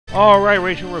Alright,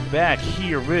 Rachel, we're back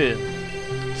here with...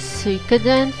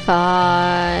 Suikoden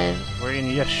 5. We're in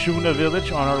Yashuna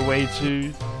village on our way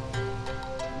to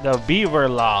the Beaver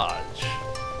Lodge.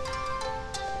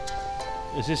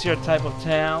 Is this your type of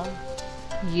town?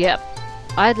 Yep.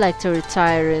 I'd like to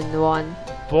retire in one.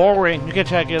 Boring. You can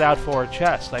check it out for a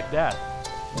chest like that.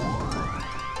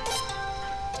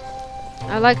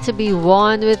 I like to be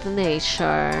one with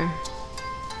nature.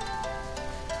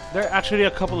 There are actually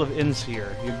a couple of inns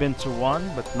here. You've been to one,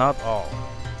 but not all.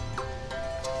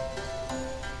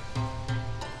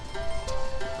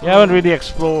 You haven't really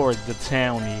explored the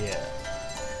town yet.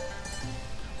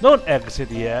 Don't exit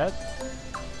yet.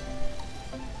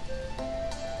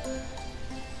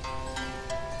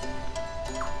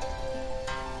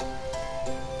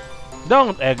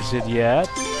 Don't exit yet.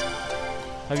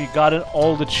 Have you gotten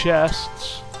all the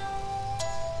chests?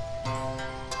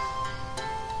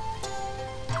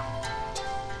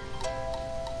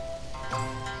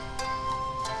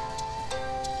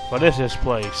 What is this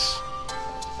place?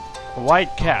 A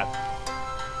white cat.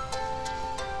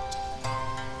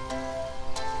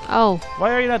 Oh,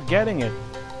 Why are you not getting it?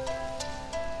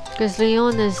 because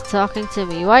Leon is talking to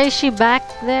me. Why is she back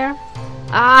there?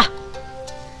 Ah!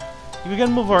 You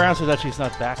can move around so that she's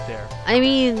not back there. I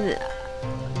mean,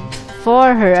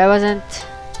 for her, I wasn't...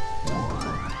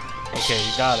 Okay,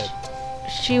 you got it.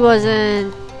 She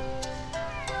wasn't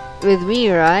with me,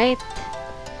 right?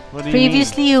 What do you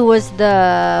Previously, who was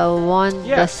the one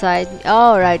Yeah. beside me?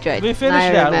 Oh, right. mean? We Now finished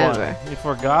I that remember. one. You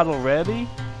forgot already?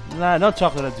 Nah, don't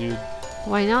talk to that dude.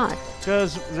 Why not?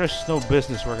 Because there's no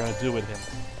business we're gonna do with him.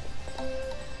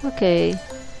 Okay.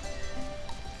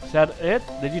 Is that it?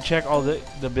 Did you check all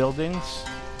the buildings?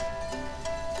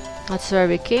 That's where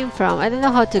we came from. I don't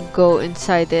know how to go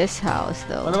inside this house,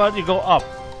 What though. about you go up?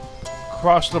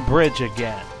 Cross the bridge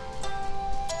again.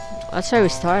 That's where we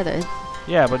started.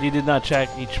 Yeah, but you did not check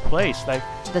each place. Like,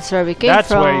 That's where we came that's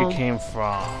from. where you came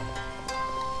from.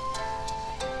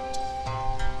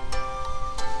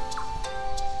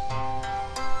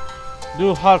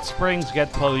 Do hot springs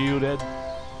get polluted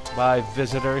by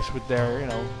visitors with their,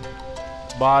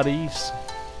 bodies?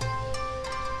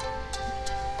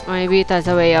 Maybe it has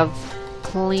a way of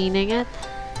cleaning it.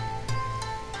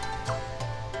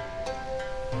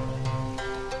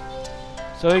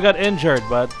 So he got injured,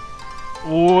 but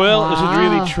well, is it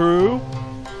really Wow. true?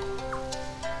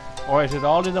 Or is it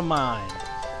all in the mind?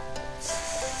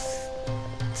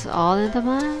 It's all in the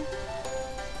mind.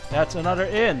 That's another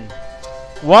inn.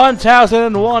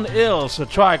 1001 ills, a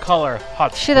tricolor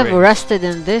hot Should have spring. rested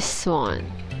in this one.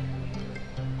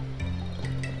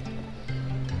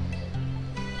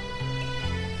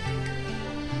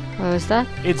 What was that?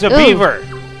 It's a Ooh. beaver.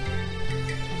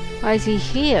 Why is he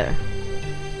here?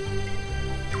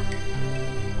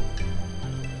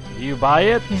 Do you buy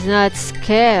it? He's not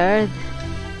scared.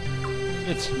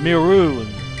 It's maroon.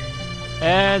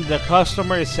 And the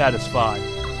customer is satisfied.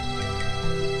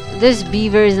 This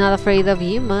beaver is not afraid of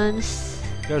humans.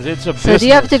 Because it's a So business. do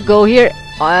you have to go here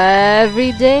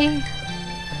every day?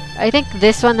 I think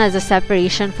this one has a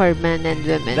separation for men and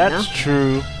women, That's no?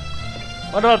 true.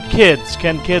 What about kids?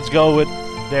 Can kids go with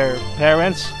their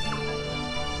parents?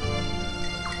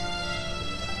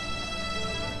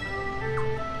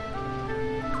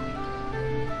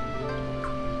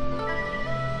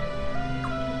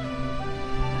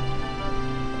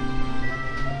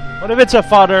 What if it's a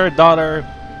father-daughter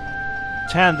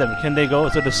tandem? Can they go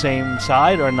to the same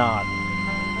side or not?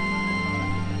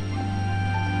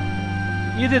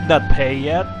 You did not pay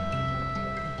yet.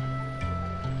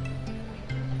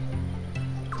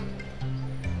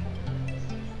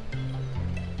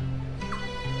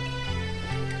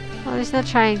 Oh, he's not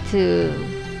trying to...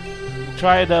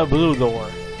 Try the blue door.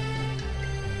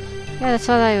 Yeah, that's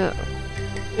what I...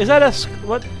 Is that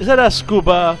what? Is that a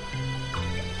scuba,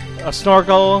 a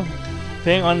snorkel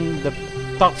thing on the?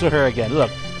 Talk to her again.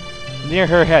 Look, near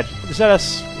her head. Is that a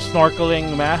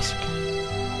snorkeling mask?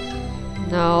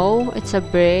 No, it's a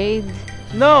braid.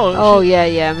 No. Oh,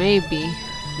 yeah, maybe.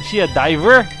 Is she a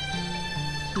diver?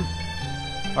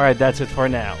 All right, that's it for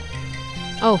now.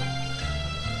 Oh,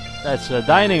 That's a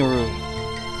dining room.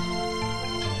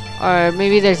 or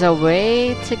maybe there's a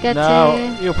way to get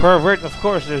No, to... you pervert. Of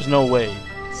course, there's no way.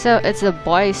 So it's the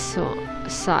boys'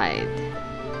 side.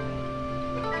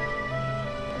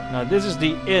 Now this is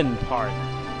the inn part.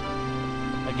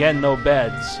 Again, no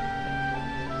beds.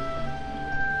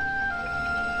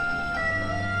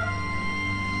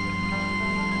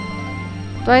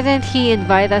 Why didn't he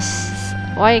invite us?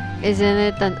 Why isn't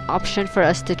it an option for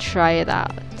us to try it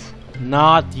out?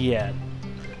 Not yet.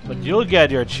 But you'll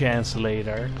get your chance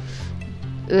later.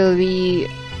 Will we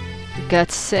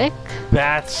get sick.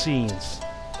 Bad scenes.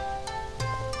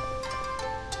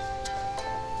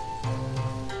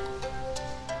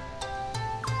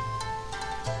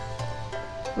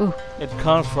 Ooh. It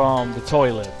comes from the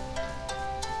toilet.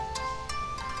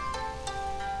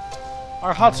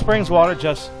 Are hot springs water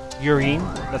just urine?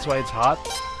 That's why it's hot?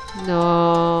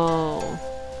 No.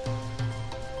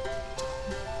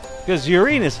 Because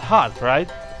urine is hot,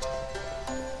 right?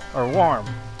 Or warm.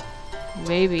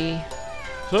 Maybe.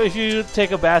 So if you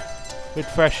take a bath with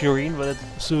fresh urine, will it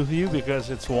soothe you because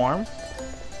it's warm?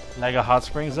 Like a hot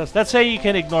springs does? Let's say you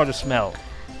can ignore the smell.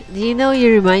 Do you know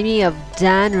you remind me of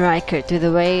Dan Reichert to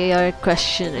the way you're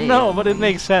questioning? No, but it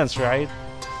makes sense, right?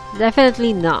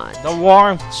 Definitely not. The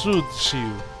warmth soothes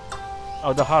you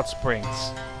of the hot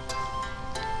springs.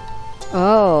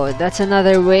 Oh, that's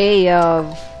another way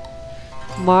of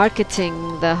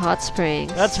marketing the hot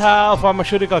springs. That's how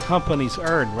pharmaceutical companies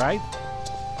earn, right?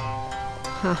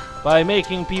 Huh. By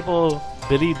making people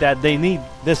believe that they need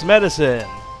this medicine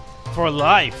for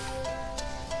life.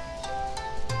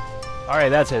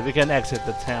 Alright, that's it. We can exit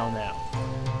the town now.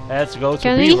 Let's go to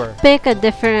Can Beaver. we pick a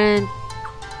different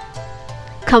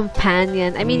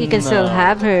companion? I mean, you can still No.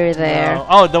 have her there. No.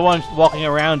 Oh, the one walking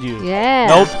around you. Yeah.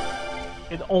 Nope.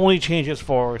 It only changes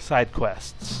for side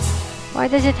quests. Why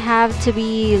does it have to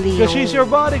be Leon? Because she's your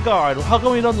bodyguard. How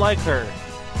come you don't like her?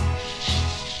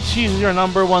 She's your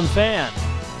 #1 fan.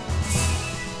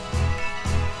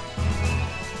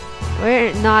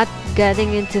 We're not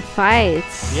getting into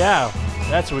fights. Yeah,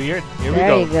 that's weird. Here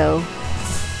There we you go.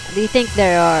 Do you think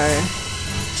there are...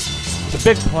 It's a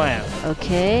big plan.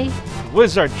 Okay.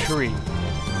 Wizard tree.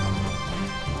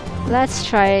 Let's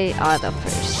try Otto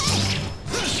first.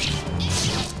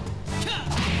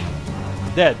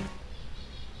 Dead.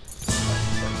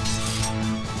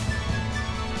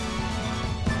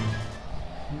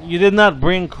 You did not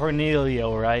bring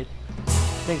Cornelio, right?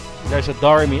 I think there's a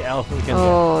Dormy elf we can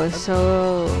Oh,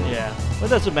 so... get. Yeah, but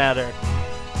doesn't matter.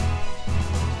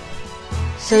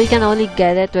 So we can only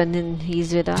get it when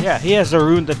he's with us? Yeah, he has a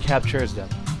rune that captures them.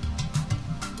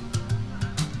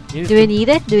 You Do we need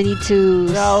it? Do we need to...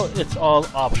 No, it's all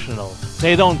optional.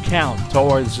 They don't count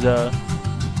towards the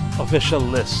official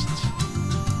list.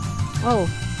 Oh,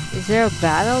 is there a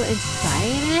battle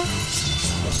inside it?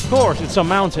 Of course, it's a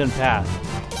mountain path.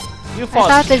 You I fought.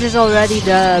 thought this is already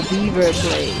the Beaver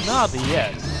place. Not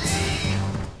yet.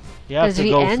 You have Because to we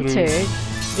go entered.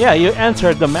 through. Yeah, you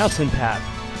entered the mountain path.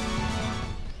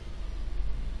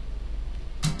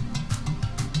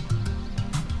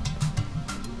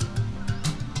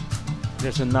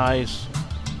 There's a nice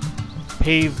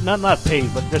paved, not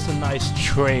paved, but there's a nice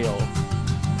trail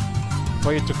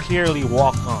for you to clearly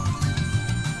walk on.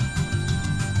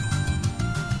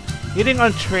 Eating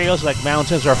on trails like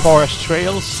mountains or forest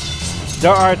trails,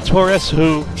 there are tourists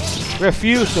who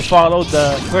refuse to follow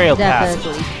the trail path.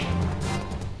 Definitely.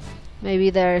 Maybe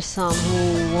there are some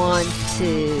who want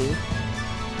to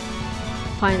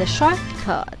find a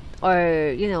shortcut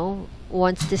or, you know,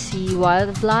 wants to see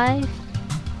wildlife.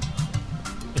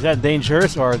 Is that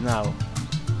dangerous or no?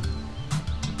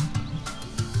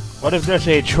 What if there's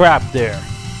a trap there?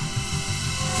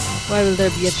 Why will there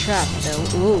be a trap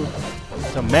though? Ooh.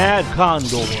 It's a mad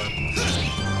condor.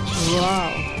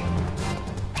 Wow.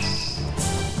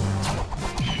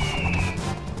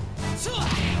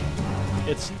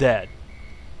 It's dead.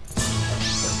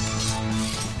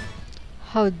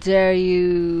 How dare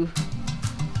you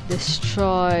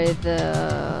destroy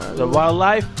the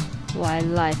wildlife?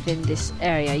 wildlife in this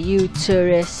area, you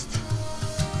tourist.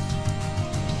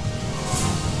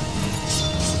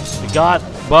 We got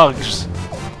bugs.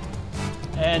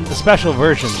 And the special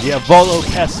version, the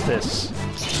Volopestis.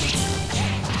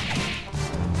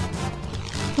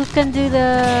 Who can do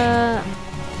the...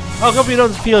 How come you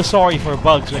don't feel sorry for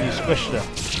bugs when you squish them?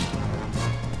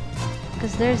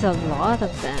 Because there's a lot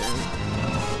of them.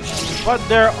 But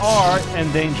there are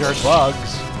endangered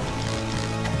bugs.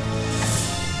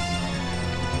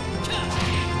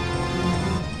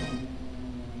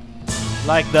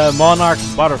 Like the monarch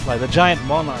butterfly, the giant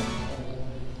monarch.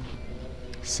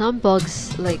 Some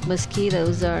bugs, like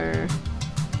mosquitoes, are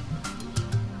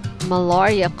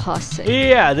malaria causing.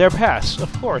 Yeah, they're pests,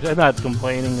 of course. I'm not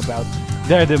complaining about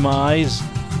their demise.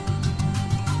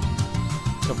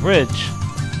 The bridge.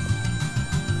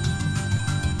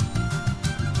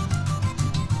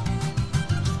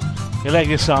 You like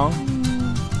this song?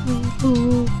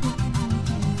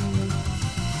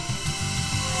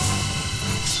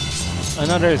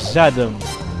 Another Zadum.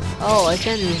 Oh, I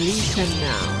can release him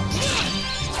now.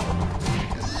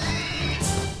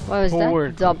 What was Poor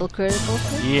that? Double critical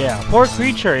hit? Yeah, poor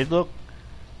creature. It looked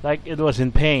like it was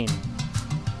in pain.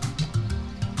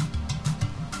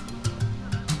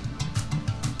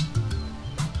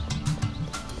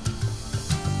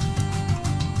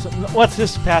 What's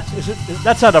this path?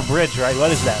 That's not a bridge, right?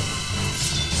 What is that?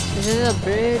 Is it a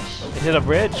bridge? Is it a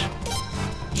bridge?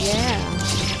 Yeah.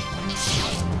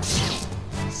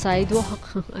 Sidewalk?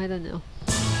 I don't know.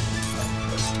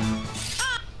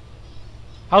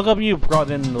 How come you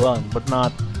brought in Lun, but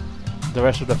not the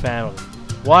rest of the family?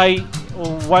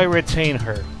 Why retain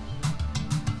her?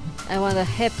 I want a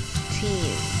hip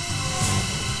team.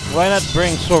 Why not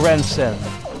bring Sorensen,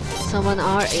 Someone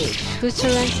our age. Who's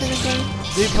Sorensen again?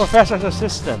 the professor's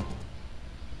assistant?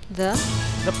 The?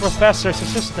 The professor's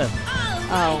assistant.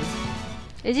 Oh.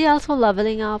 Is he also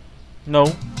leveling up? No.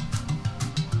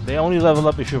 They only level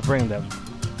up if you bring them.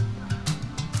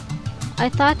 I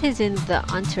thought he's in the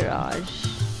entourage.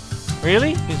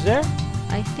 Really? He's there?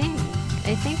 I think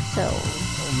so.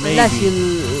 Maybe. Unless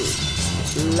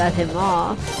you let him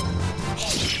off.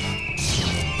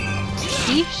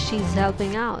 See? She's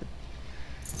helping out.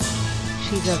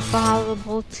 She's a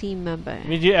valuable team member.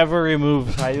 Did you ever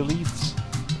remove side leads?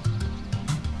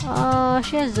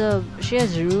 She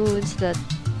has runes that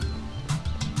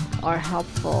are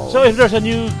helpful. So if there's a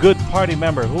new good party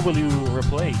member, who will you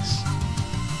replace?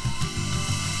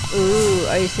 Ooh,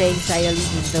 are you saying Sayalid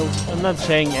is the... I'm not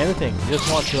saying anything. Just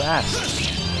want to ask.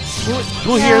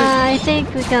 Who here? I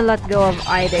think we can let go of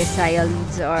either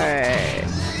Sayalids or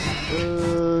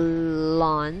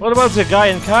Lon. What about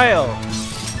Zagai and Kyle?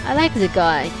 I like the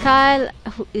guy. Kyle,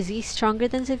 is he stronger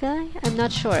than the guy? I'm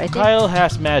not sure. I think Kyle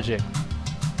has magic.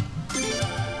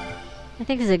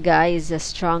 the guy is a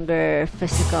stronger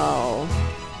physical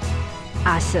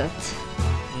asset.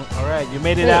 Alright, you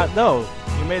made it Wait. out. No,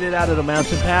 you made it out of the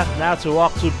mountain path. Now to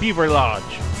walk to Beaver Lodge.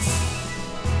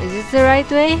 Is this the right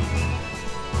way?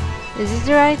 Is this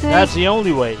the right way? That's the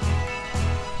only way.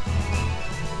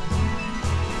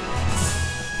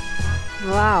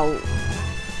 Wow.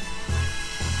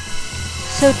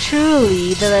 So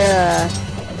truly, the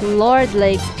Lord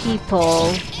Lake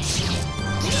people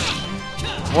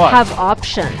What? have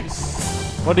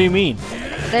options. What do you mean?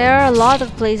 There are a lot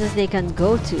of places they can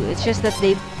go to. It's just that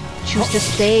they choose to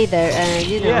stay there and,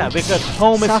 you know, Yeah, because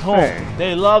home is suffer. home.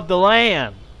 They love the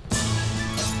land.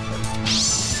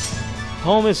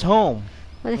 Home is home.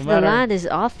 But if no the matter- land is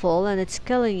awful and it's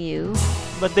killing you,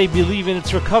 But they believe in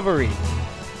its recovery.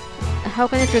 how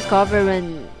can it recover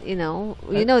when, you know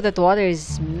that water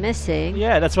is missing?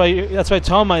 Yeah, that's why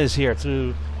Toma is here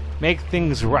to make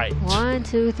things right. 1,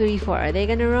 2, 3, 4. Are they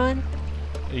gonna run?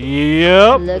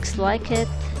 Yep. Looks like it.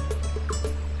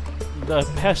 The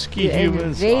pesky You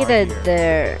humans are invaded here.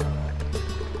 their...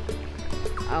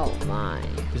 Oh my.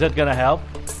 Is that gonna help?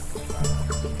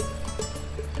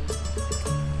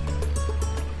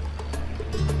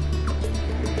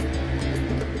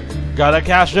 Gotta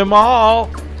catch them all!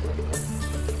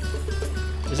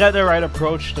 Is that the right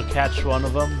approach to catch one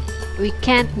of them? We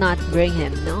can't not bring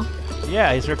him, no?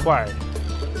 Yeah, he's required.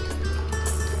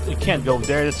 You can't go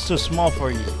there, it's too small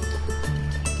for you.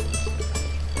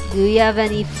 Do you have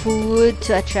any food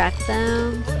to attract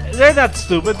them? They're not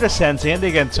stupid, they're sentient,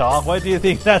 they can talk. Why do you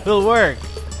think that will work?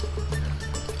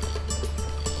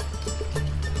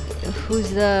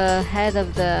 Who's the head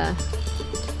of the...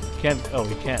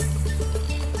 You can't.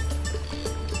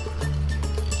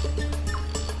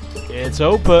 It's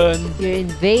open. You're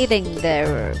invading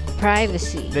their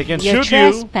privacy. They can You're shoot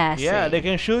trespassing. you. Yeah, they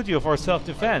can shoot you for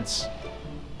self-defense.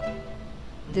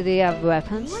 Do they have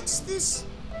weapons? What's this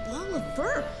ball of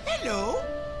fur? Hello.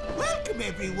 Welcome,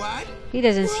 everyone. He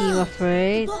doesn't seem Whoa,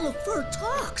 afraid. The ball of fur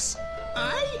talks.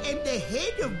 I am the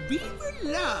head of Beaver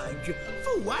Lodge.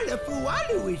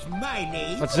 Fuwalu is my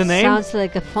name. What's the name? Sounds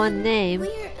like a fun name.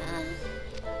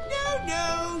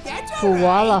 No, that's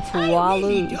Fuwala, all right. I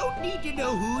really Fuwalu. don't need to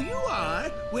know who you are,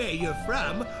 where you're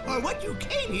from, or what you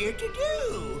came here to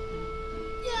do.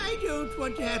 Yeah, I don't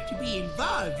want to have to be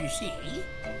involved, you see.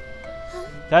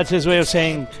 That's his way of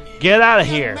saying, get out of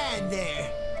Young here. man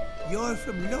there. You're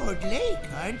from Lord Lake,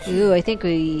 aren't you? Ooh, I think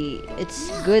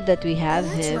it's good that we have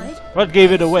him. What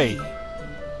gave it away?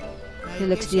 He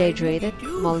looks dehydrated,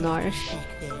 malnourished.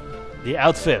 The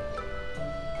outfit.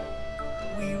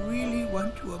 We really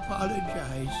want to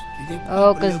apologize to the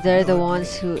Oh, people because of they're the Lord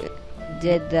ones Lake. who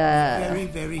did the... Very,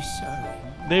 very sorry.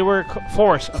 They were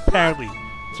forced, apparently,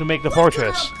 to make the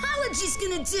fortress. What are apologies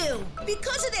gonna do?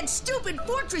 Because of that stupid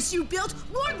fortress you built,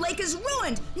 Lord Lake is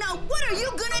ruined. Now what are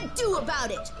you gonna do about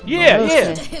it? Yeah, Oh, yeah.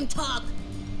 Listen to him talk.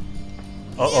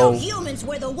 Uh-oh. You humans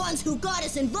were the ones who got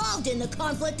us involved in the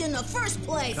conflict in the first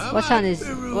place. Come What's on his...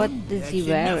 Farouk. What is he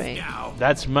That's enough wearing? now.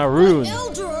 That's maroon.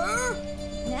 Elder!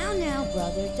 Now,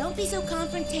 brother, don't be so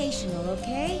confrontational,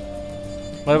 okay?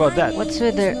 What about that? What's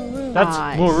with their That's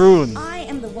eyes? maroon. I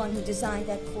am the one who designed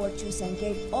that fortress and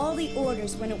gave all the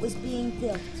orders when it was being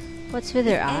built. What's with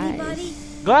her Anybody?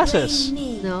 eyes? Glasses.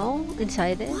 Blame me. No,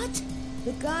 inside it. What?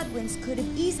 The Godwins could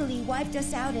have easily wiped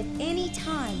us out at any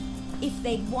time if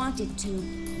they'd wanted to.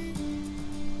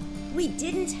 We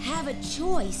didn't have a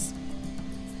choice.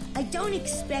 I don't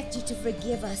expect you to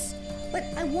forgive us, but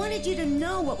I wanted you to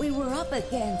know what we were up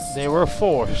against. They were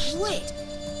forced. Wait,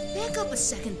 back up a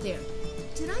second there.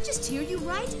 Did I just hear you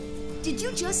right? Did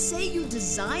you just say you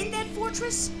designed that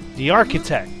fortress? The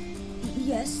architect.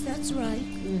 Yes, that's right.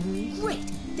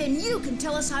 Great, then you can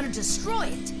tell us how to destroy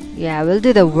it. Yeah, we'll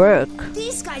do the work.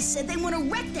 These guys said they want to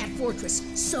wreck that fortress,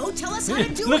 so tell us how to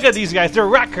do Look it. at these guys. They're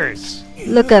wreckers.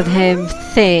 Look at him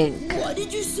think. What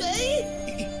did you say?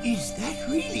 Is that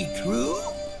really true?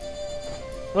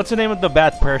 What's the name of the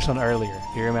bat person earlier?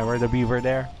 Do you remember the beaver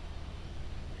there?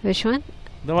 Which one?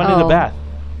 The one in the Oh. bat.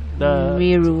 The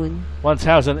Mirun.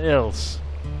 1000 ills.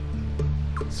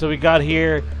 So we got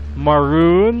here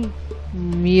Maroon.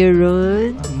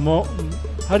 Mirun.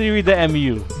 How do you read the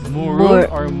MU? Maroon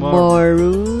or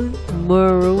Maroon.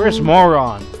 Maroon. Where's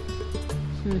moron?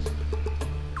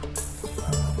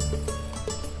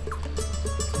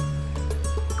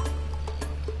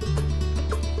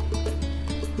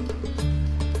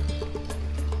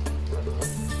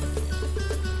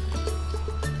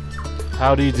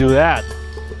 How do you do that?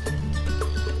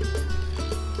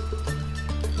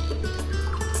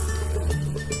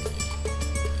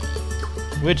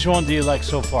 Which one do you like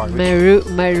so far?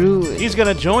 Maroon. He's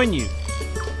gonna join you.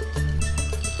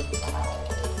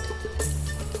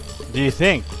 Do you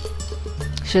think?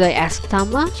 Should I ask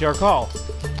Tama? It's your call.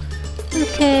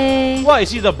 Okay. What,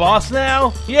 is he the boss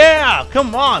now? Yeah,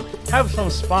 come on, have some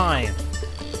spine.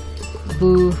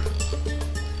 Boo.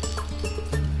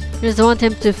 Just want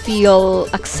him to feel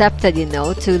accepted, you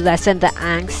know, to lessen the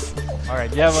angst.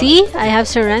 Alright, you have See? I have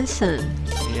Sorensen.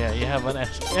 yeah, you have an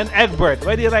Egbert.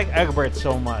 Why do you like Egbert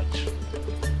so much?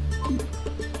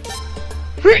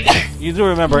 You do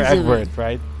remember He's a- Egbert,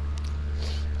 right?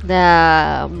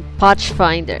 The Potch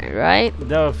Finder, right?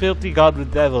 The filthy god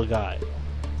with devil guy.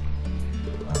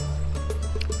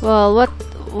 Well,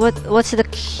 what's the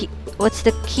key? What's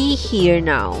the key here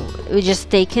now? We just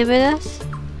take him with us?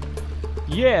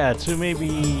 Yeah, to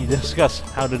maybe discuss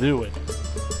how to do it.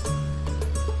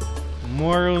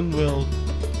 Maroon will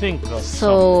think of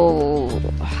something. So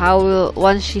how will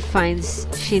once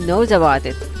she knows about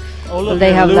it? Oh Will look, they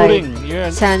you're have looting.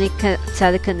 like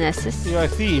telekinesis? You are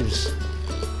thieves.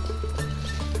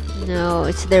 No,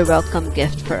 it's their welcome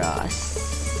gift for us.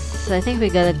 So I think we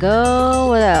gotta go.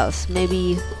 What else?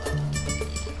 Maybe.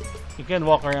 You can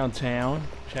walk around town,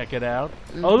 check it out.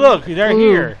 Oh look, they're Ooh.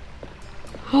 here.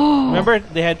 Remember,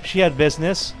 she had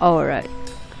business. Oh right.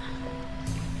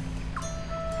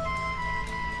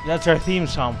 That's our theme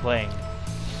song playing.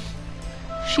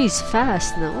 She's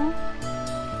fast, no?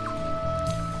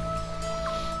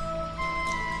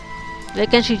 Why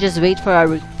can't she just wait for our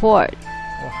report?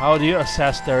 Well, how do you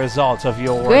assess the results of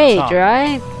your work? Great, Tom?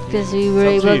 right? Because we were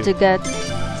It's up to able you. to get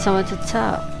someone to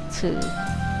talk to.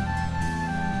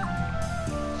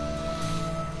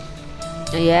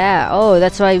 Yeah, oh,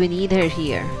 that's why we need her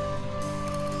here.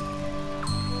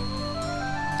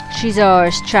 She's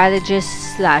our strategist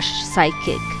slash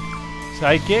psychic.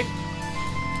 Sidekick?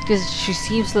 Because she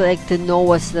seems like to know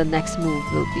what the next move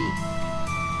will be.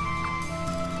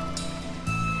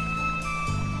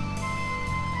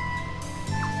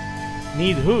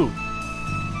 Need who?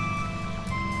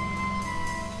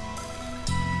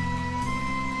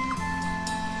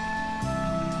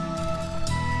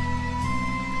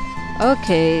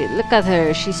 Okay, look at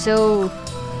her. She's so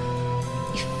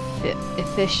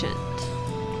efficient.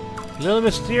 A little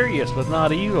mysterious, but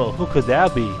not evil. Who could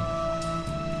that be?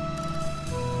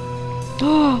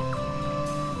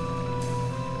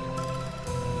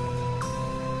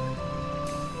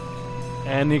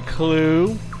 Any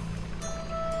clue?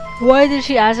 Why did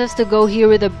she ask us to go here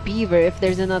with a beaver if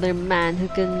there's another man who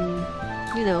can,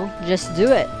 you know, just do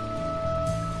it?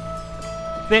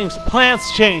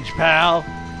 Plants change, pal.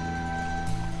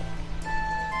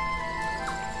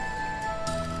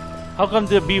 How come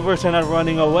the beavers are not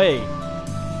running away?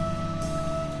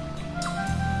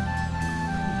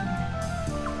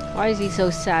 Why is he so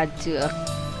sad too?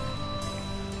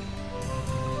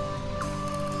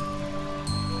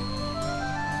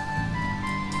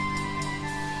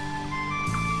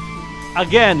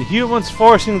 Again, humans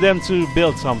forcing them to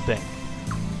build something.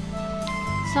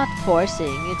 It's not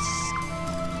forcing, it's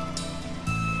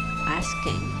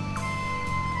asking.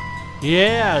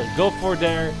 Yeah, go for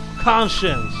their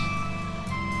conscience.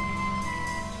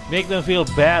 Make them feel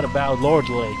bad about Lord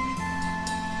Lake.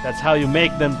 That's how you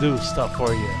make them do stuff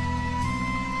for you.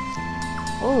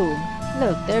 Oh,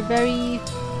 look, they're very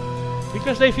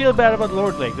Because they feel bad about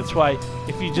Lord Lake. That's why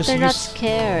if you just They're not use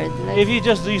scared. Like, if you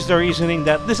just use the reasoning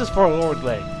that this is for Lord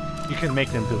Lake, you can make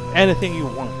them do anything you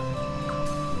want.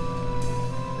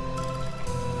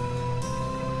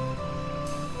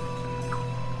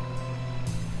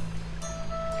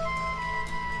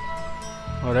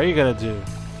 What are you gonna do?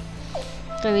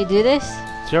 can we do this?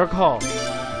 It's your call.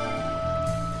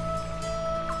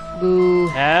 Boo.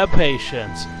 Have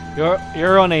patience.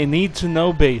 You're on a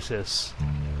need-to-know basis.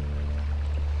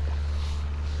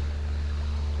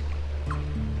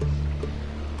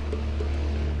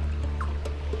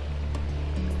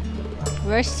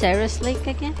 Where's Sarah's Lake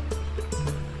again?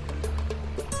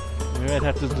 We might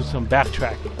have to do some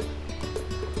backtracking.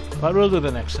 But we'll do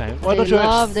the next time. Why They don't you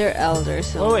love their elders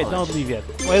so Oh wait, much. don't leave yet.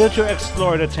 Why don't you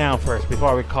explore the town first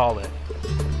before we call it?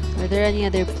 Are there any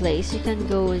other place you can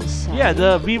go inside? Yeah,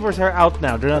 the beavers are out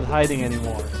now. They're not hiding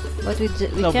anymore. But we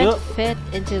No, can't Bill- fit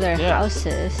into their Yeah.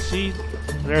 houses. See,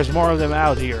 there's more of them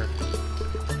out here.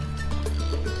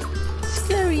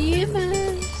 Scary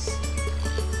humans.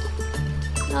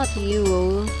 Not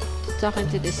you, talking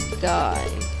to this guy,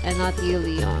 and not you,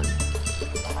 Leon.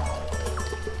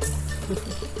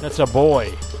 That's a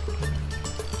boy.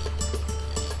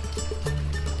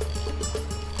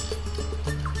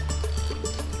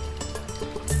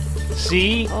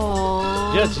 See?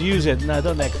 Aww. Just use it. No,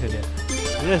 don't exit it.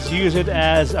 Just use it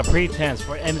as a pretense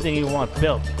for anything you want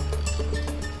built.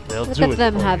 They'll Look do at it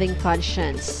them for you. having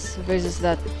conscience versus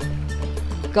that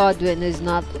Godwin who's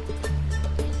not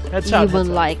That's how.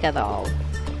 human-like at all.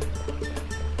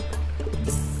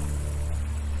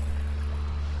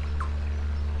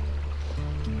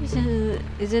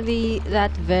 Isn't he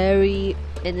that very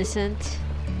innocent?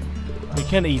 You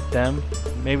can eat them.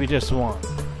 Maybe just one.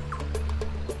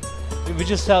 If we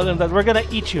just tell them that we're gonna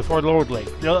eat you for Lord Lake,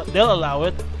 they'll allow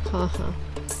it. Haha.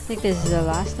 I think this is the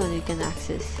last one you can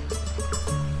access.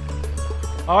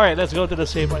 Alright, let's go to the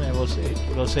save point and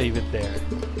we'll save it there.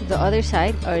 The other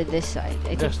side or this side?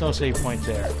 I think There's no save point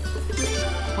there.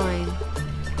 fine.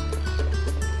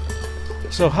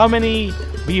 So how many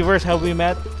beavers have we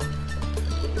met?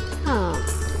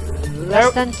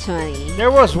 Less than 20.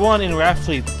 There was one in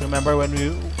Raffleet, remember when we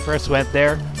first went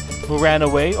there? Who ran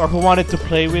away or who wanted to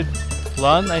play with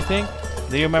Lun, I think?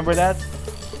 Do you remember that?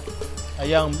 A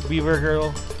young beaver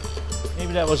girl?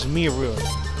 Maybe that was Mirun.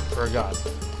 Forgot.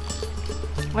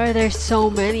 Why are there so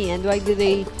many and why do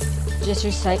they just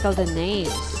recycle the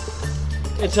names?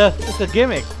 It's a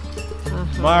gimmick.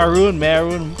 Maroon,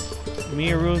 Maroon,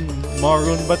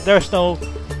 but there's no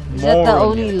Is that the more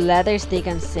only yet. letters they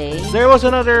can say? There was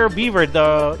another beaver,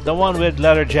 the one with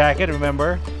leather jacket,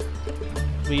 remember?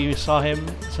 We saw him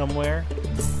somewhere.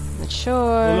 Not Who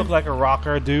sure. looked like a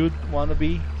rocker dude,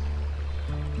 wannabe.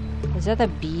 Is that a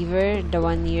beaver? The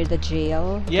one near the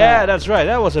jail? Yeah, The- that's right,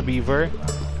 that was a beaver.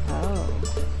 Oh.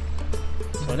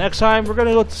 So next time, we're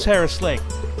gonna go to Sarah's Lake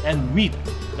and meet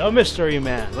the mystery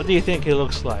man. What do you think he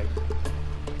looks like?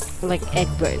 Like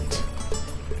Egbert.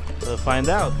 We'll find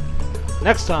out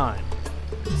next time.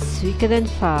 Suikoden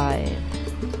 5.